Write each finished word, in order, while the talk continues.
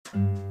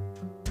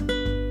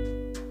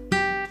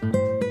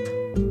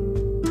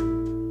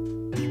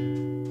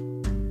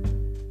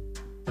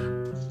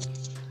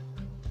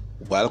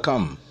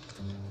Welcome.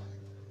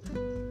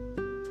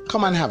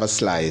 Come and have a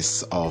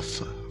slice of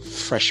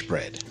fresh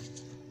bread.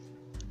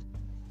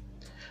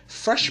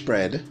 Fresh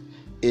Bread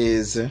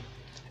is a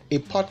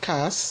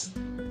podcast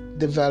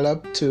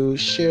developed to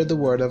share the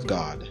Word of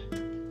God,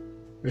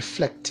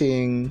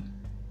 reflecting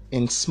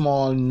in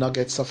small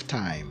nuggets of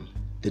time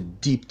the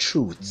deep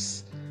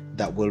truths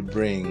that will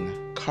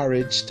bring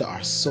courage to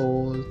our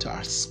soul, to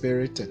our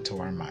spirit, and to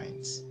our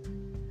minds.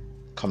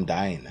 Come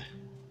dine.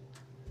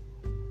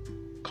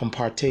 Come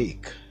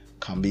partake.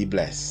 Come be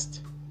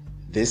blessed.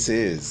 This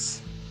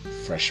is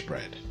Fresh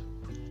Bread.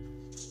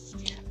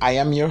 I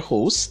am your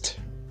host,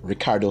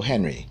 Ricardo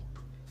Henry.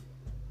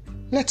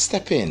 Let's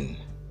step in.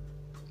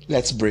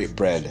 Let's break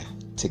bread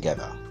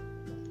together.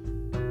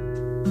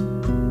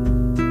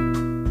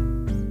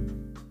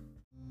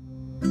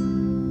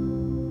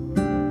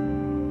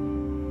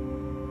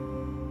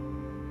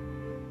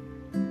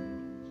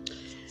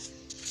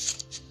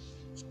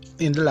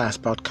 In the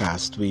last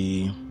podcast,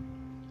 we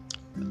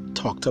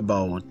talked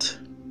about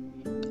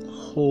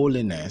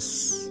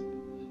holiness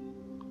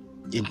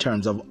in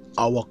terms of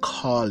our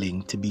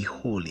calling to be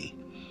holy,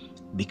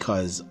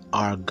 because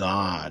our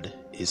God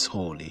is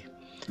holy.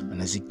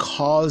 And as He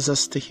calls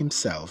us to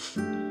Himself,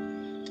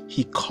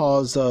 He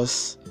calls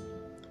us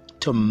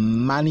to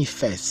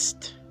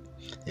manifest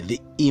the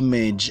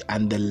image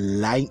and the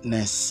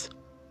likeness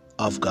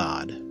of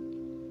God,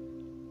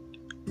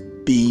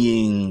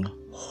 being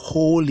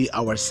holy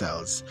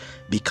ourselves,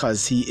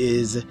 because He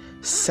is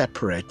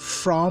separate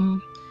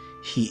from,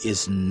 He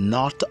is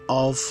not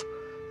of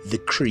the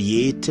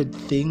created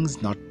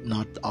things, not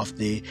of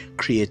the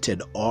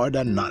created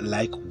order, not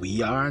like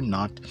we are,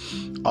 not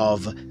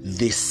of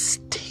this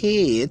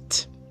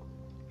state.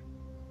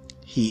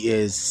 He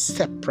is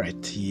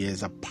separate. He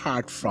is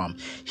apart from.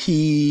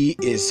 He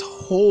is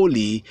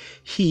holy.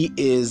 He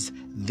is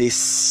the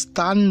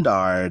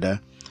standard,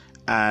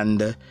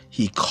 and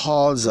He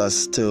calls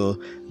us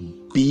to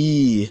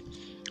be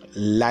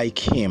like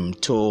Him,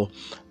 to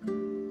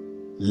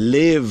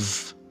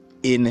live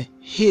in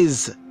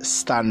His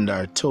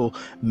standard, to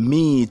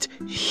meet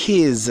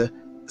His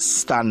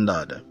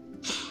standard.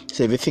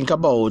 So if you think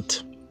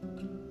about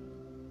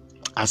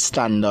a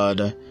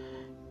standard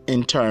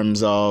in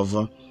terms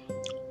of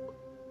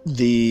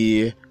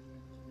the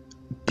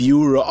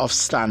Bureau of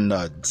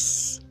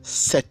Standards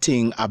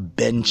setting a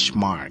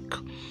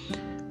benchmark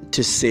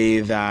to say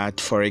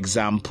that, for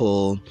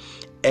example,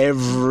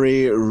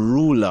 every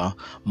ruler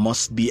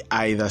must be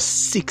either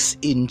 6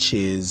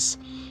 inches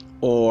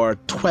or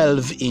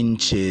 12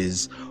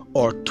 inches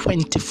or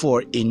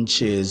 24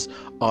 inches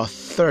or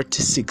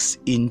 36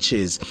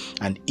 inches,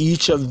 and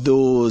each of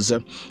those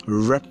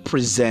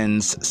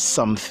represents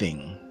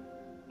something.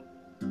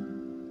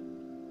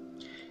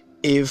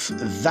 If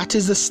that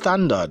is the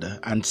standard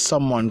and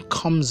someone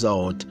comes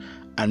out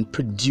and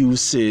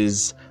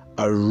produces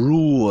a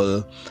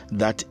rule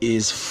that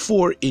is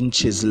 4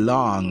 inches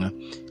long,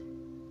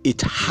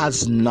 it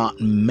has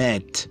not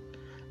met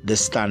the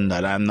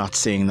standard. I'm not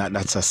saying that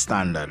that's a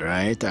standard,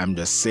 right? I'm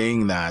just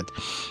saying that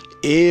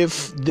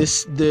if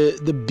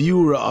the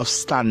Bureau of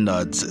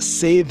Standards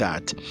say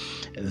that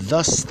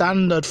the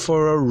standard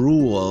for a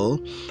rule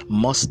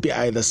must be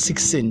either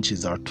 6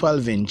 inches or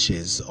 12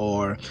 inches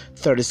or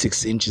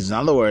 36 inches. In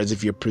other words,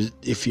 if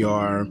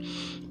you're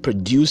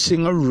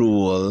producing a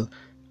rule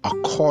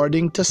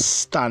according to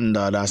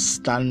standard, a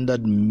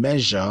standard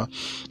measure,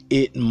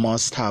 it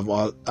must have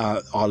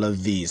all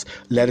of these.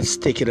 Let us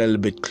take it a little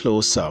bit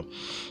closer.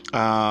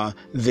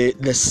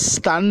 The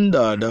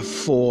standard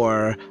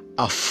for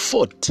a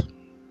foot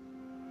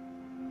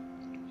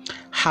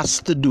has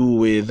to do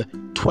with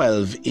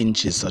 12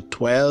 inches. So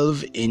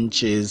 12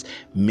 inches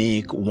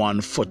make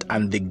 1 foot,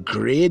 and the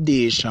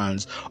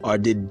gradations or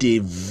the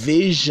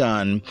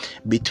division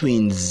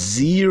between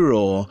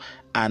 0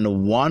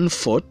 and 1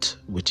 foot,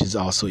 which is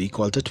also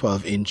equal to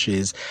 12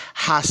 inches,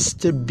 has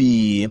to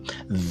be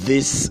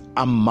this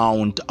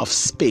amount of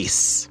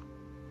space.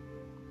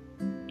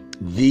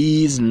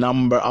 These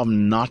number of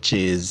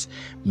notches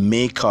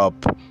make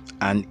up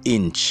an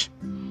inch.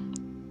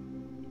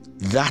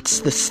 That's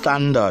the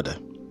standard.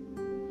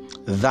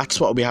 That's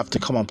what we have to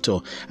come up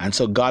to. And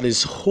so God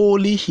is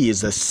holy. He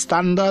is a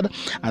standard.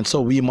 And so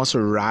we must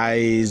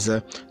rise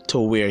to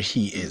where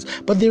He is.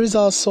 But there is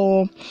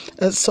also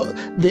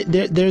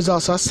there is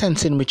also a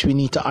sense in which we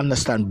need to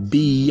understand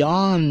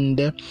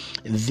beyond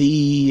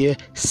the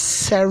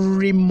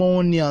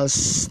ceremonial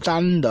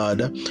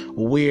standard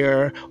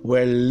where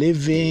we're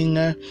living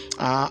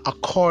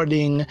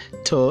according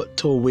to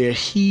where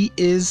He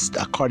is,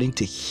 according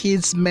to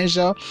His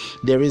measure.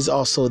 There is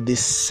also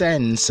this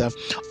sense of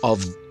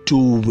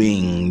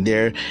doing.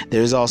 There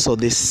is also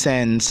this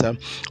sense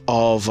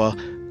of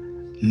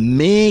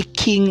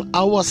making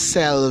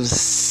ourselves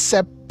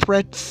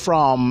separate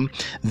from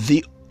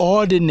the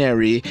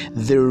ordinary,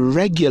 the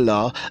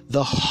regular,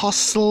 the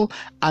hustle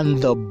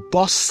and the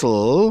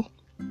bustle.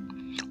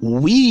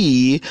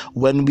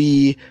 When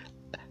we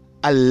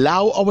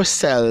allow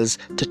ourselves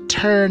to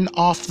turn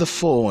off the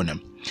phone,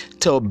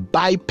 to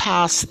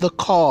bypass the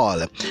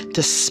call,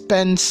 to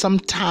spend some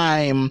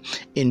time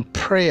in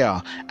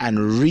prayer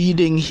and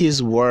reading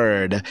His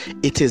Word.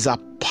 It is a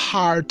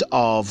part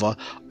of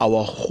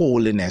our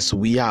holiness.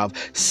 We have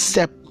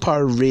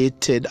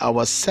separated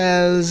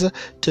ourselves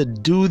to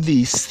do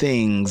these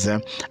things,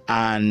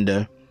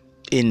 and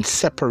in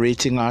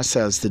separating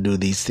ourselves to do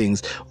these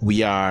things,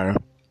 we are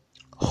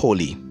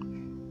holy.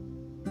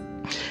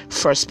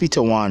 1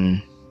 Peter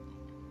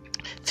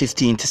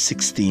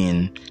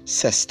 1:15-16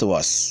 says to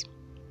us,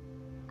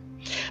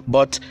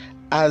 "But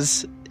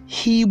as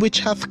He which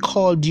hath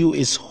called you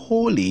is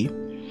holy,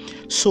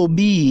 so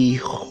be ye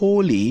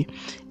holy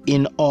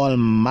in all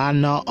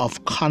manner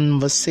of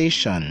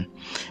conversation,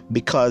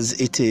 because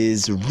it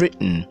is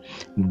written,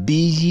 Be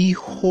ye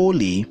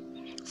holy,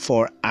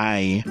 for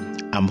I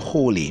am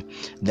holy."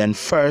 Then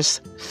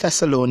 1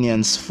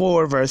 Thessalonians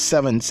 4 verse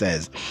 7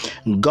 says,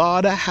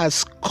 "God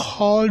has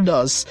called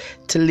us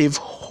to live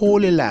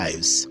holy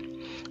lives,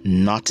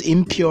 not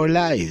impure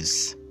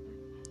lives."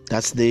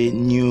 That's the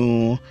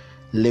New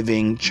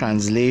Living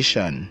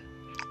Translation.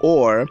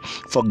 Or,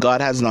 "For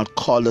God has not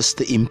called us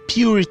to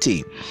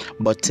impurity,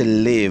 but to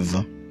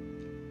live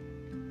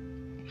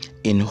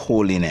in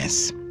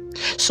holiness."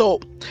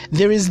 So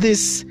there is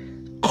this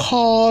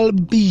call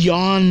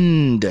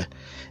beyond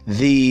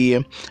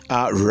the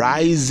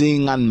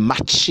rising and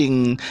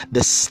matching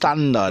the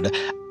standard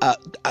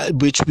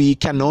which we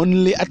can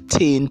only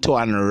attain to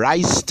and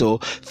rise to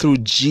through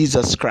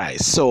Jesus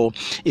Christ. So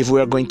if we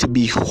are going to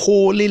be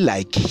holy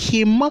like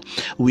Him,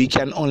 we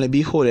can only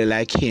be holy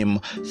like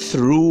Him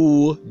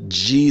through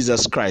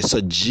Jesus Christ.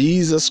 So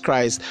Jesus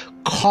Christ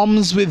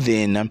comes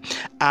within,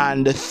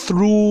 and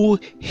through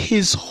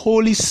His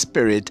Holy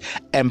Spirit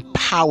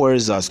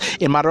empowers us.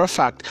 A matter of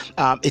fact,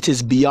 it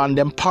is beyond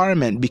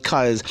empowerment,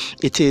 because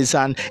it is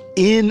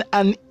in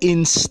an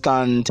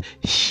instant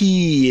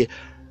He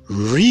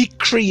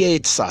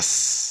recreates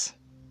us.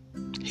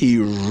 He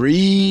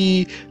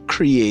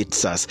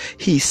recreates us.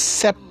 He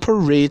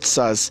separates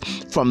us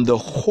from the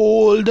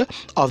hold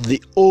of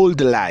the old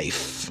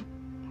life,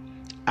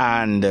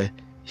 and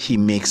He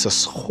makes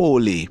us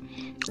holy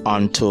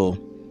unto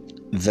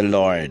the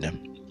Lord.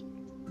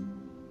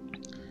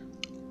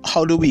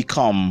 How do we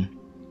come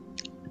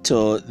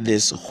to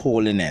this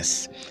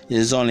holiness? It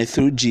is only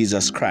through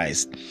Jesus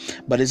Christ.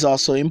 But it's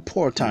also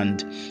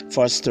important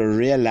for us to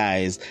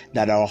realize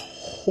that our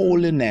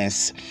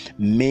holiness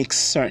makes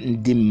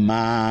certain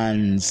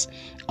demands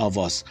of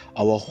us.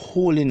 Our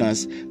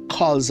holiness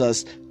calls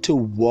us to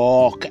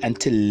walk and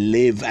to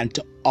live and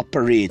to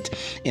operate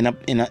in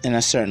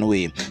a certain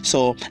way.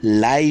 So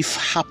life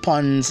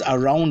happens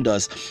around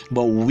us,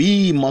 but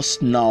we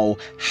must now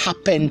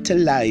happen to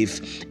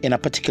life in a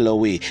particular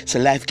way. So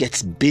life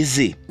gets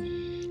busy.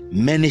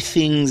 Many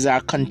things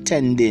are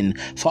contending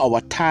for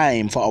our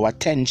time, for our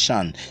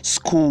attention: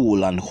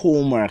 school and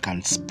homework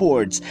and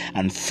sports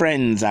and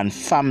friends and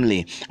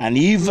family and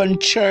even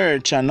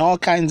church and all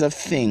kinds of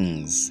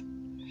things.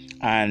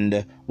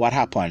 And what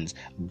happens?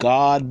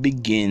 God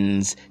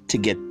begins to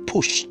get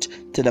pushed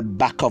to the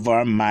back of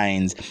our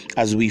minds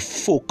as we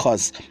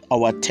focus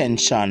our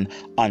attention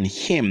on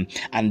Him.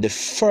 And the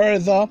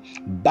further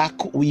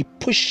back we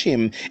push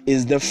Him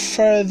is the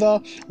further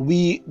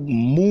we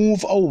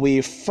move away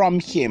from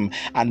Him.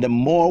 And the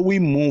more we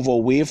move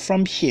away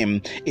from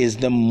Him is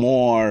the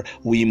more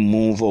we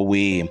move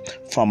away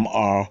from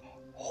our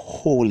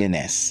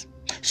holiness.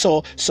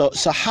 So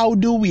how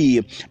do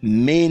we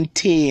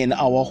maintain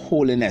our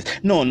holiness?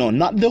 No,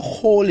 not the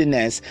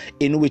holiness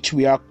in which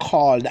we are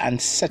called and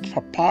set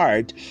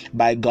apart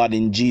by God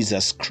in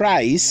Jesus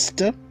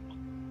Christ.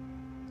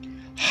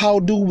 How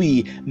do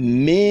we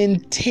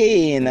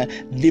maintain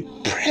the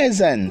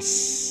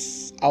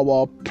presence,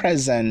 our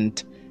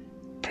present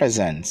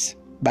presence?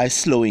 By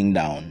slowing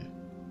down,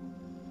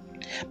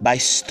 by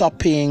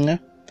stopping,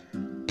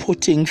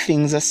 putting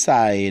things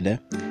aside,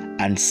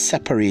 and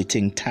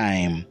separating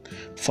time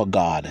for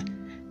God.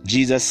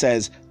 Jesus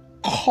says,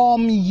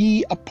 "Come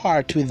ye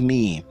apart with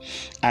me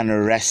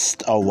and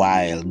rest a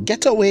while."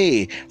 Get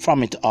away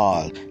from it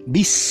all.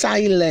 Be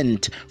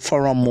silent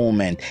for a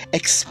moment.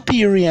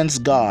 Experience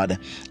God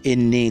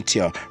in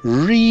nature.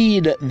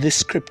 Read the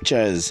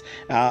scriptures.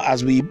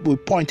 As we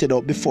pointed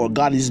out before,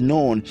 God is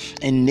known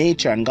in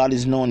nature and God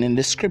is known in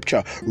the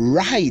scripture.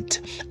 Write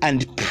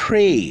and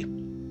pray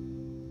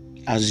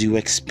as you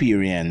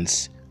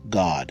experience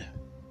God.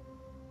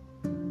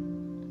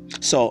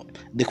 So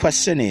the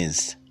question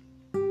is,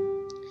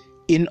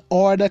 in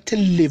order to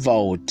live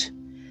out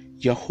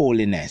your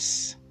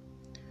holiness,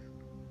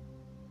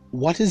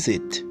 what is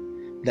it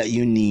that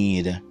you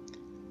need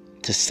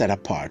to set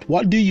apart?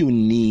 What do you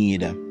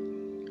need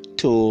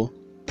to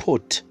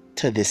put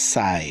to the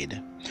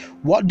side?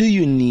 What do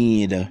you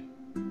need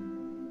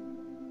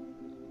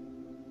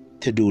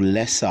to do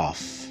less of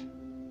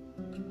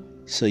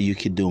so you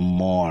can do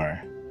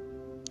more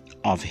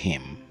of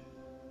Him?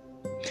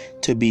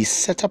 To be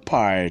set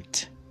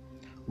apart,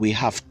 we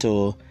have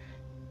to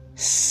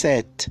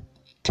set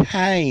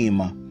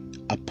time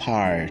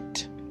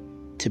apart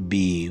to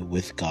be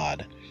with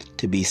God.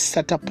 To be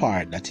set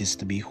apart, that is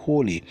to be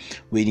holy,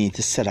 we need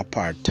to set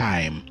apart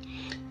time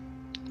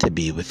to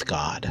be with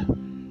God.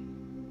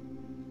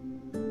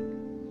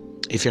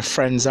 If your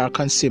friends are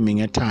consuming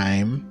your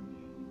time,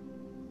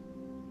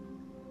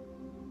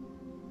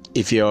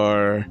 if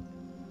your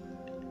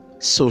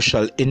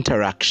social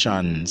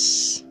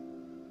interactions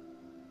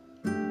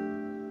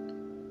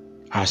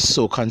are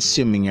so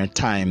consuming your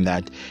time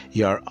that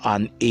you're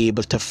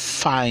unable to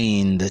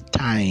find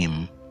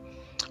time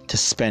to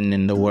spend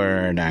in the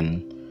Word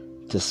and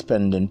to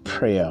spend in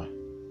prayer,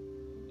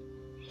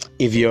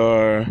 if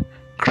you're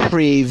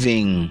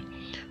craving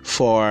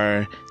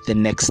for the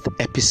next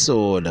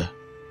episode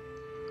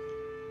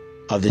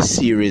of the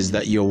series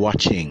that you're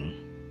watching,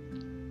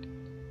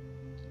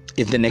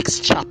 if the next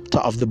chapter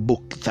of the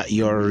book that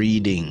you're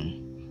reading,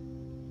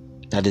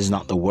 that is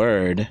not the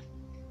Word,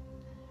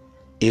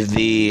 if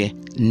the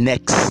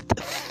next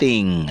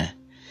thing,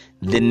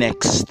 the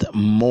next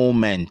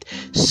moment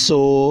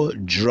so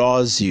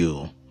draws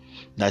you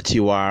that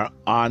you are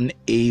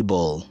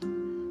unable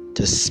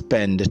to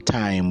spend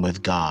time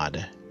with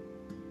God,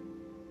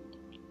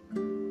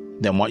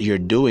 then what you're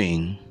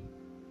doing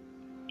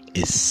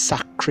is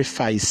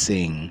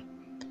sacrificing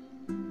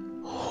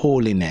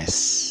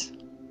holiness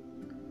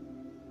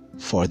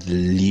for the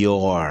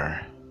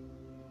lure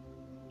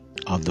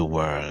of the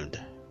world.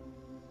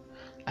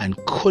 And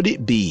could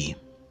it be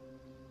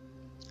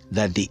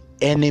that the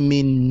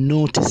enemy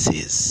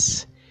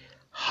notices?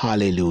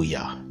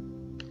 Hallelujah.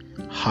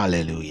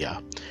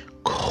 Hallelujah.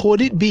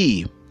 Could it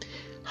be,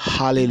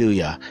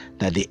 hallelujah,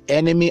 that the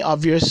enemy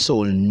of your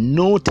soul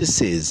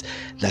notices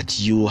that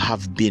you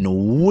have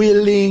been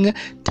willing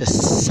to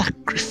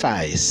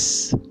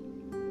sacrifice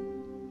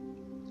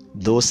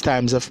those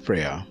times of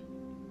prayer,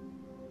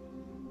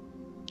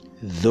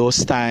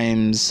 those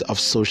times of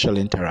social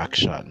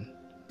interaction?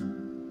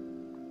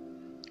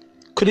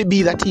 Could it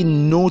be that he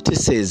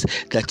notices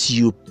that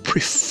you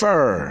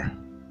prefer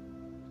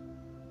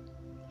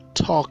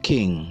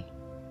talking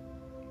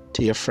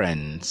to your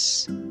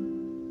friends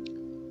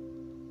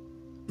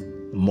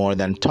more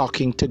than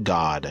talking to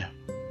God?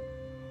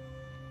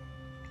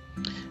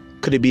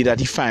 Could it be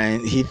that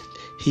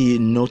he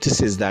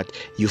notices that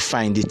you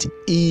find it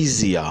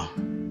easier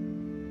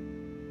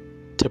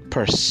to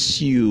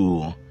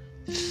pursue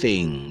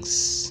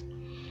things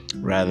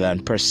rather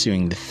than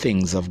pursuing the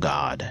things of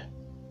God?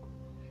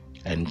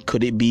 And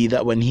could it be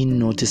that when he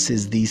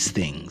notices these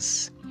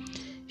things,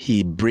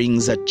 he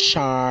brings a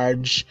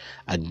charge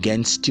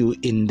against you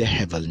in the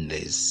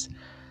heavenlies?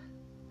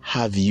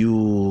 Have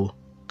you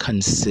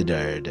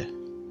considered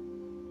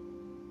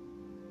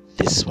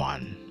this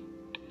one,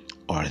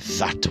 or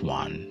that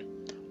one,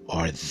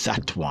 or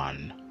that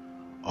one,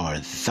 or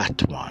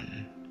that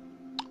one,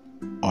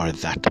 or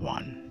that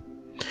one?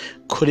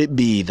 Could it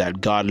be that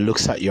God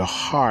looks at your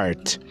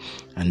heart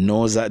and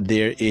knows that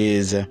there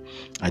is a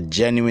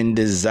genuine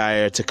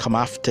desire to come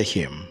after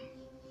him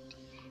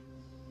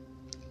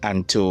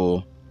and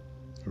to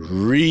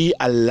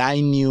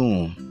realign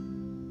you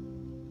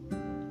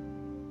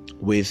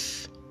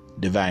with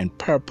divine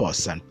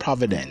purpose and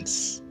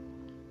providence?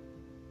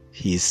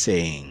 He is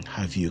saying,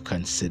 have you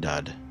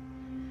considered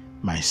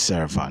my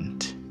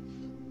servant?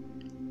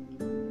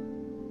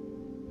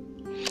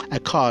 I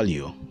call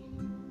you,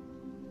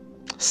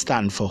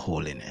 stand for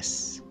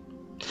holiness.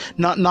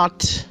 Not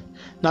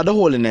the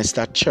holiness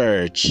that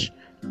church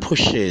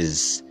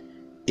pushes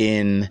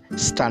in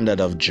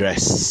standard of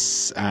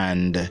dress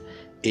and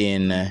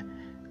in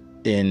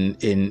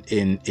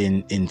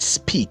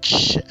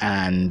speech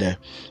and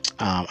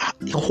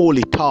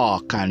holy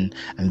talk and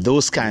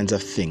those kinds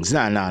of things.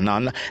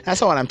 No.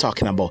 That's not what I'm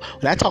talking about.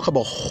 When I talk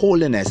about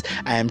holiness,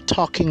 I am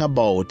talking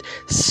about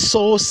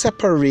so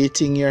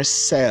separating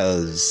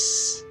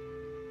yourselves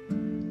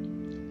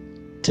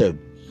to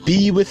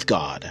be with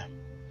God,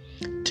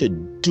 to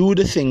do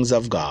the things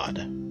of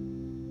God,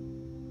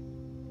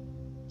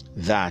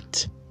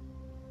 that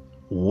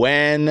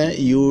when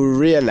you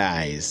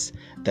realize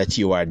that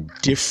you are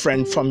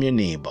different from your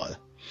neighbor,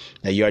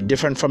 that you are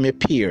different from your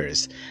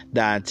peers,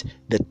 that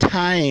the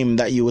time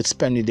that you would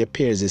spend with your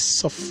peers is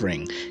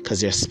suffering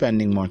because you're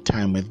spending more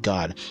time with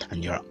God,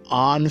 and you're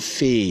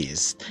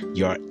unfazed.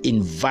 You're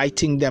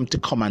inviting them to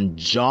come and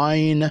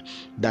join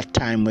that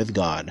time with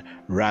God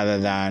rather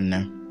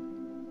than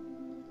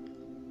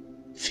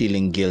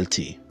feeling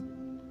guilty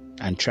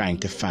and trying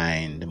to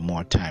find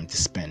more time to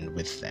spend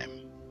with them.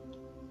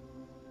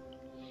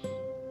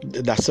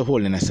 That's the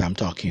holiness I'm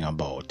talking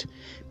about.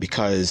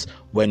 Because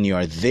when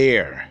you're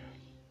there,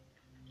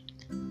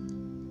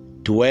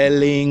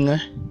 dwelling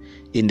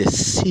in the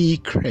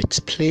secret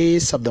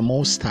place of the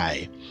Most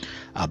High,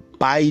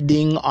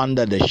 abiding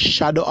under the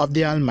shadow of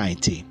the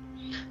Almighty,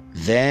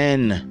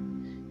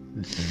 then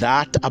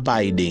that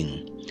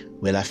abiding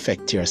will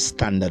affect your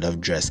standard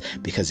of dress,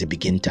 because you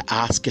begin to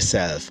ask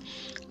yourself,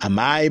 am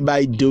I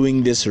by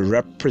doing this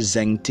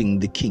representing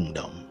the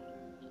kingdom?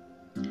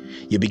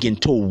 You begin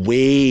to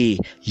weigh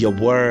your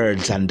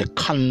words and the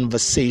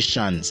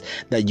conversations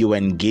that you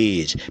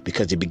engage,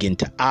 because you begin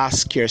to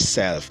ask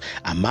yourself,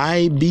 am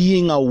I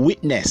being a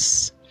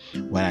witness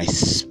when I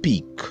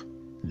speak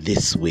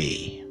this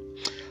way?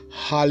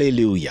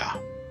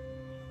 Hallelujah.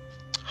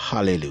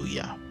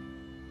 Hallelujah.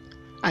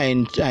 I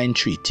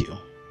entreat you.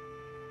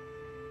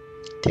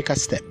 Take a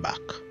step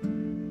back.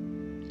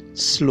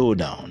 Slow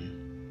down.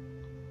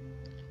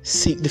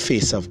 Seek the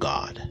face of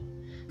God.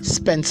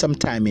 Spend some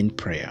time in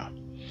prayer.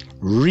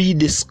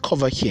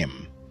 Rediscover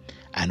Him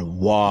and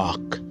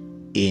walk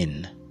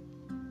in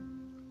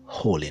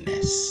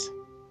holiness.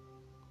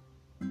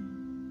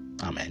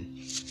 Amen.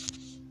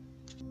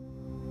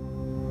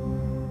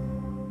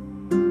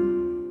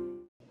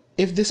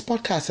 If this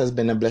podcast has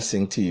been a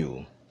blessing to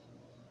you,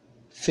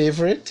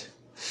 favorite,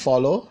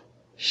 follow,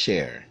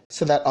 share,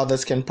 so that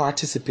others can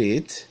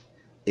participate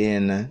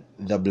in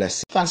the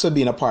blessing. Thanks for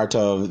being a part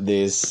of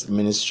this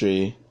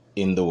ministry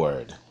in the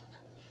Word.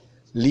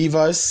 Leave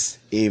us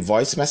a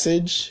voice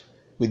message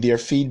with your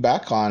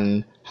feedback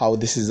on how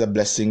this is a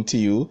blessing to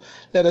you.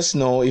 Let us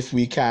know if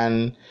we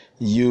can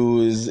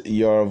use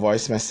your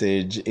voice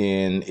message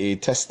in a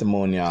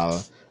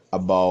testimonial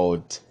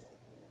about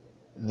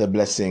the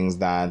blessings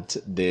that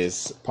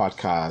this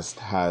podcast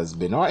has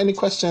been, or any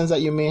questions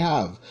that you may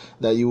have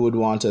that you would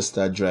want us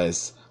to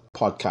address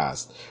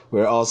podcast.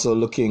 We're also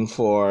looking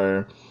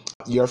for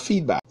your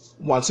feedback.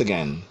 Once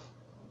again,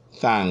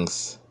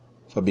 thanks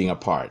for being a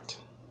part.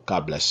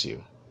 God bless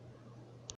you.